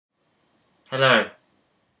Hello,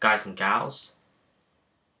 guys and gals.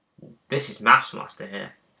 This is Maths Master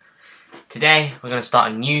here. Today, we're going to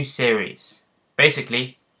start a new series.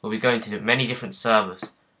 Basically, we'll be going to many different servers.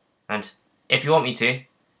 And if you want me to,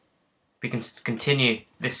 we can continue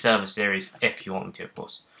this server series if you want me to, of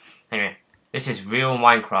course. Anyway, this is real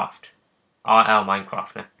Minecraft. RL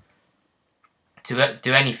Minecraft. Now. To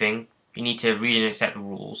do anything, you need to read and accept the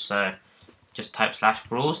rules. So, just type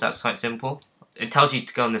 /rules. That's quite simple. It tells you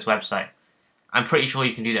to go on this website. I'm pretty sure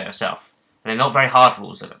you can do that yourself. And they're not very hard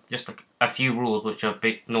rules, they're just like a few rules which are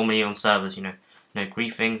big normally on servers, you know. No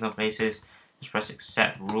griefings on places. Just press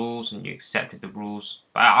accept rules and you accepted the rules.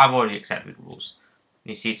 But I've already accepted the rules.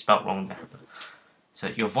 You see it's spelled wrong there. So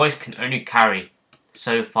your voice can only carry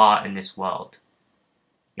so far in this world.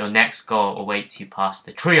 Your next goal awaits you past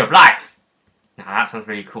the tree of life. Now that sounds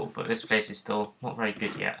really cool, but this place is still not very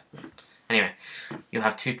good yet. Anyway, you'll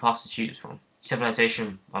have two paths to choose from.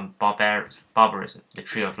 Civilization and barbarism, the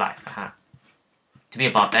tree of life. To be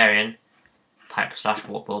a barbarian, type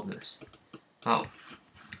 /what wilderness. Oh,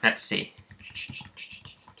 let's see.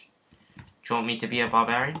 Do you want me to be a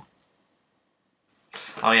barbarian?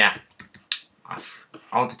 Oh yeah, I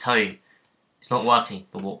want to tell you, it's not working,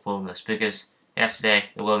 the warp wilderness, because yesterday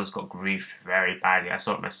the wilderness got griefed very badly. I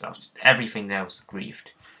saw it myself, just everything there was griefed.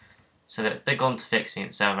 So they've gone to fixing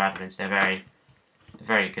it, server admins, they're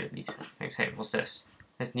very good at these things. Hey, what's this?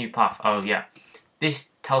 This new path. Oh yeah.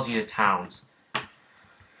 This tells you the towns.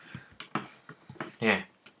 Yeah.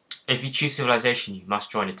 If you choose civilization, you must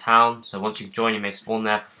join a town. So once you join, you may spawn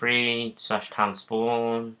there for free. /town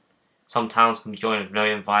spawn. Some towns can be joined with no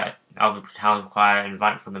invite. Other towns require an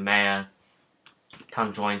invite from the mayor.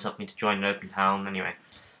 Town joins up me to join an open town. Anyway.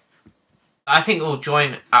 I think we'll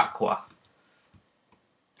join Aqua.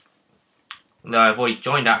 No, I've already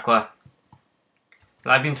joined Aqua.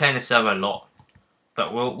 I've been playing this server a lot,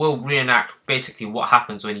 but we'll reenact basically what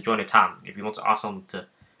happens when you join a town. If you want to ask someone to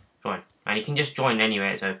join, and you can just join anywhere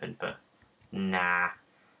it's open. But nah,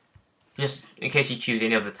 just in case you choose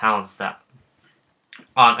any of the towns that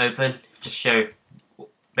aren't open, just show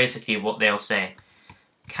basically what they'll say.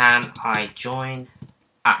 Can I join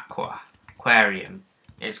Aquarium?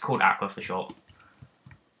 It's called Aqua for short.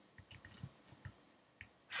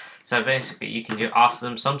 So basically, you can ask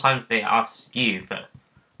them. Sometimes they ask you, but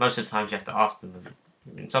most of the times you have to ask them.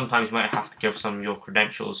 And sometimes you might have to give some of your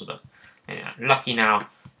credentials. But yeah, lucky now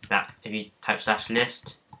that if you type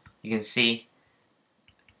 /list, you can see.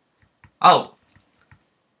 Oh,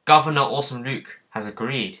 Governor Awesome Luke has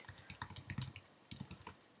agreed.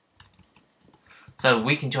 So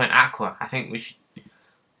we can join Aqua. I think we should.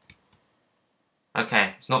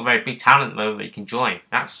 Okay, it's not a very big town at the moment, but you can join.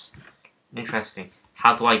 That's interesting.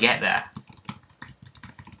 How do I get there?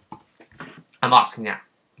 I'm asking that,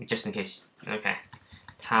 just in case. Okay.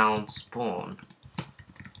 Town spawn.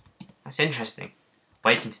 That's interesting.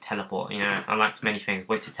 Waiting to teleport, you know, unlike many things,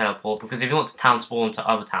 wait to teleport, because if you want to town spawn to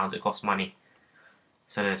other towns, it costs money.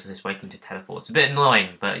 So there's this waiting to teleport. It's a bit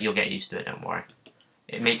annoying, but you'll get used to it, don't worry.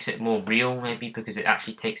 It makes it more real, maybe, because it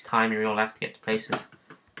actually takes time in real life to get to places.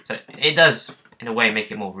 So it does, in a way, make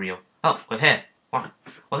it more real. Oh, we're here. What?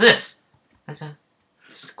 What's this? That's a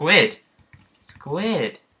squid.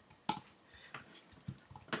 Squid.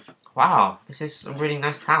 Wow, this is a really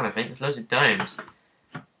nice town, I think. There's loads of domes.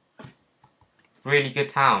 Really good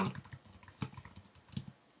town.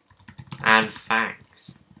 And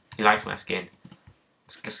thanks. He likes my skin.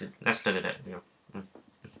 Let's look at it.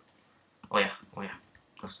 Oh yeah, oh yeah.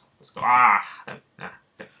 Let's go.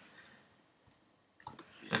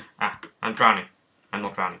 I'm drowning. I'm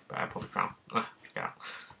not drowning, but I probably drown. Let's get out.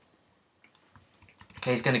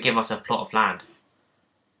 Okay, he's going to give us a plot of land.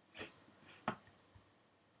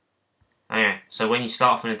 Anyway, so when you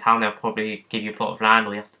start off in a town, they'll probably give you a plot of land,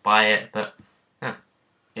 or you have to buy it, but yeah,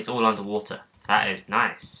 it's all underwater. That is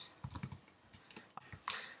nice.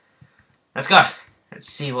 Let's go. Let's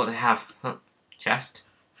see what they have. Oh, chest.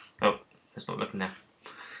 Oh, let's not look in there.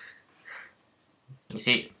 You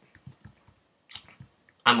see,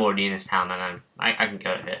 I'm already in this town, and I can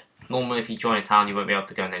go here. Normally, if you join a town, you won't be able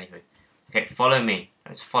to go in anything. Okay, follow me.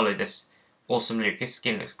 Let's follow this awesome Luke. His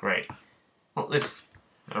skin looks great. What this?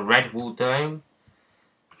 A red wool dome?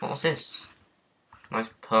 What's this? Nice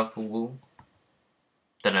purple wool.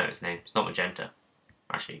 Don't know its name. It's not magenta.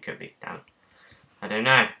 Actually, it could be. Damn. I don't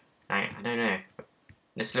know. I don't know. But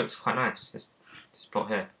this looks quite nice. This plot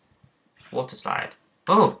here. Water slide.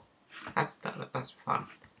 Oh, that's fun.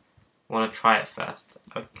 Want to try it first?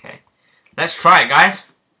 Okay. Let's try it,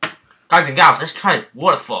 guys. Guys and gals, let's try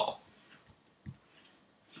waterfall.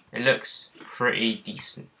 It looks pretty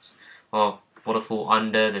decent. Well, waterfall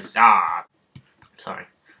under the sorry.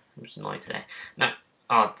 I'm just annoyed today. No.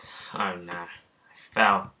 Oh no. I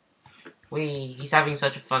fell. He's having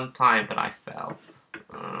such a fun time, but I fell.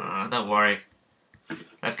 Don't worry.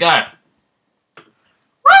 Let's go.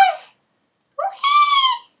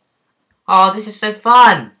 Oh, this is so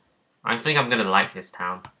fun. I think I'm gonna like this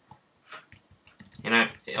town. You know,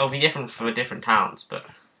 it'll be different for different towns, but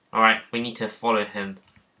alright, we need to follow him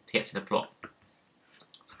to get to the plot.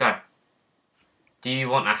 Let's go. Do you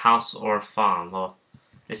want a house or a farm? Well,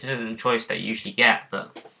 this isn't a choice that you usually get,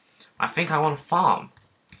 but I think I want a farm.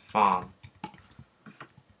 Farm.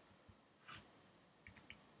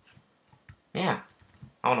 Yeah.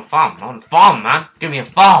 I want a farm. I want a farm, man. Give me a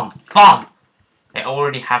farm. Farm. It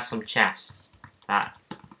already has some chests. That.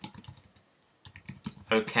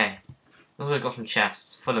 Okay. Also got some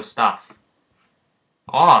chests full of stuff.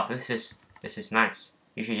 Oh, this is nice.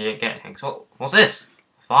 Usually you don't get anything. So what's this?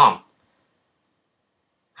 A farm.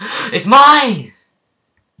 It's mine!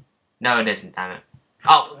 No, it isn't, damn it.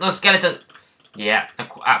 Oh, the skeleton! Yeah,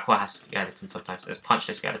 Aqua has skeleton sometimes. Let's punch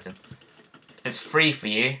the skeleton. It's free for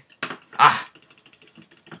you. Ah!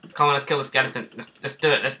 Come on, let's kill the skeleton. Let's do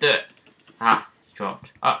it, let's do it. Ah, he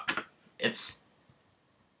dropped. Oh, it's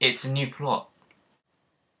a new plot.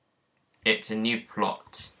 It's a new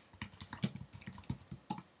plot.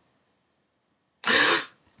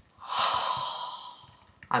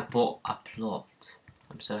 I bought a plot.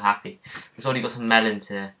 I'm so happy. It's already got some melons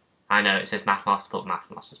here. I know, it says Math Master Plot,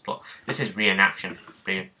 Math Master's Plot. This is reenaction.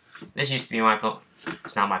 Brilliant. This used to be my plot.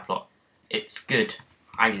 It's now my plot. It's good.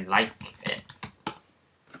 I like it.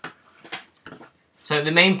 So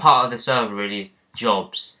the main part of the server really is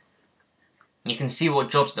jobs. You can see what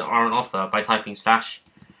jobs that are on offer by typing /jobs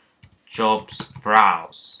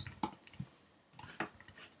browse.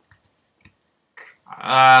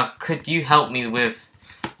 Could you help me with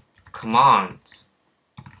commands?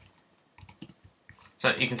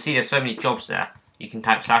 So you can see there's so many jobs there. You can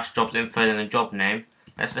type /jobs info and the job name.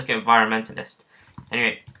 Let's look at environmentalist.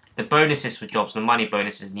 Anyway, the bonuses for jobs, the money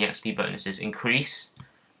bonuses and the XP bonuses increase.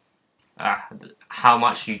 How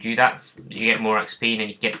much you do that, you get more XP and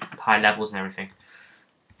you get high levels and everything.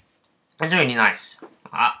 It's really nice.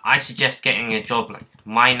 I suggest getting a job like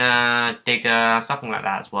miner, digger, something like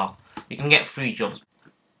that as well. You can get free jobs.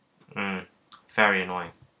 Very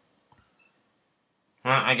annoying.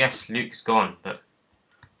 Well, I guess Luke's gone, but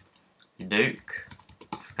Luke.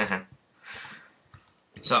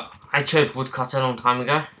 So I chose woodcutter a long time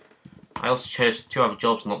ago. I also chose 2 other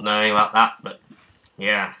jobs, not knowing about that, but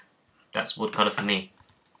yeah, that's woodcutter for me.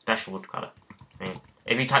 Special woodcutter. I mean,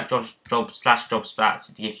 if you type jobs stats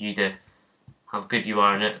to give you the how good you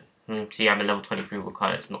are in it. See, I'm a level 23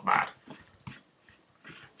 woodcutter. It's not bad.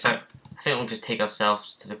 So I think we'll just take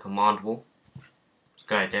ourselves to the command wall. It's a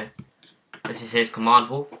good idea. This is his command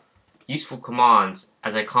wall. Useful commands,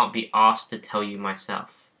 as I can't be asked to tell you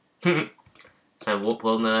myself. So warp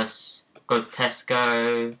wilderness, go to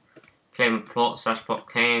Tesco, claim a plot /plot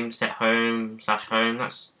claim, set home /home.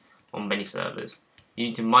 That's on many servers. You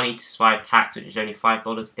need money to survive tax, which is only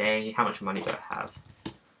 $5 a day. How much money do I have?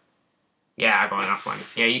 Yeah, I got enough money.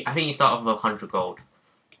 Yeah, I think you start off with 100 gold.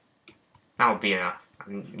 That would be enough.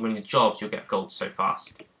 And when you jobs, you'll get gold so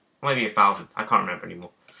fast. Or maybe 1,000. I can't remember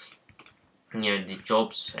anymore. And, you know, the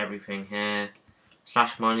jobs, everything here.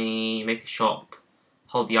 /money, make a shop,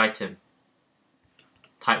 hold the item.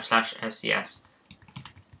 Type /SCS.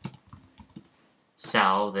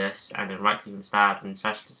 Sell this, and then right click and stab, and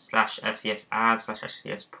 /SCS add,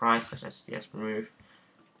 /SCS price, /SCS remove.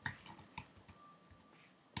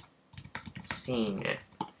 Seeing it.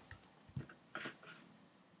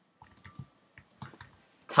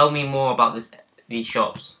 Tell me more about these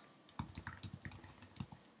shops.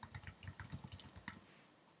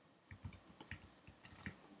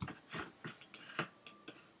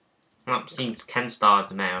 Seems Ken Star is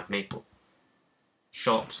the mayor of Maple.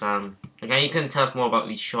 Shops, okay, you can tell us more about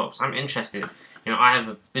these shops. I'm interested. You know, I have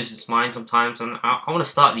a business mind sometimes, and I want to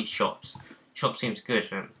start these shops. Shop seems good.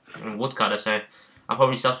 I'm a woodcutter, so I'll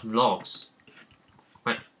probably sell some logs.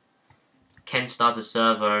 Right. Ken Star's a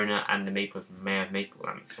server owner and the mayor of Maple.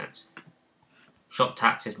 That makes sense. Shop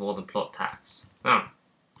tax is more than plot tax. Oh.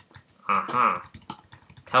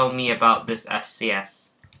 Tell me about this SCS.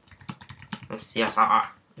 SCS.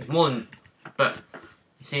 It's more than, but you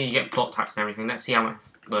see, you get plot tax and everything. Let's see how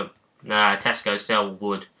much. Tesco sell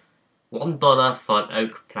wood. $1 for an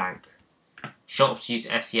oak plank. Shops use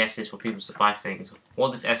SCSs for people to buy things.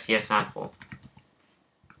 What does SCS stand for?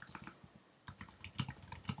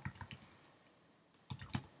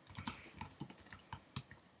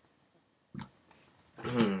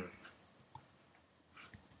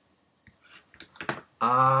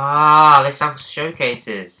 they sell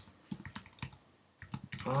showcases.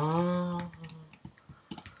 Oh.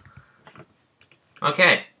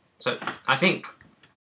 Okay, so I think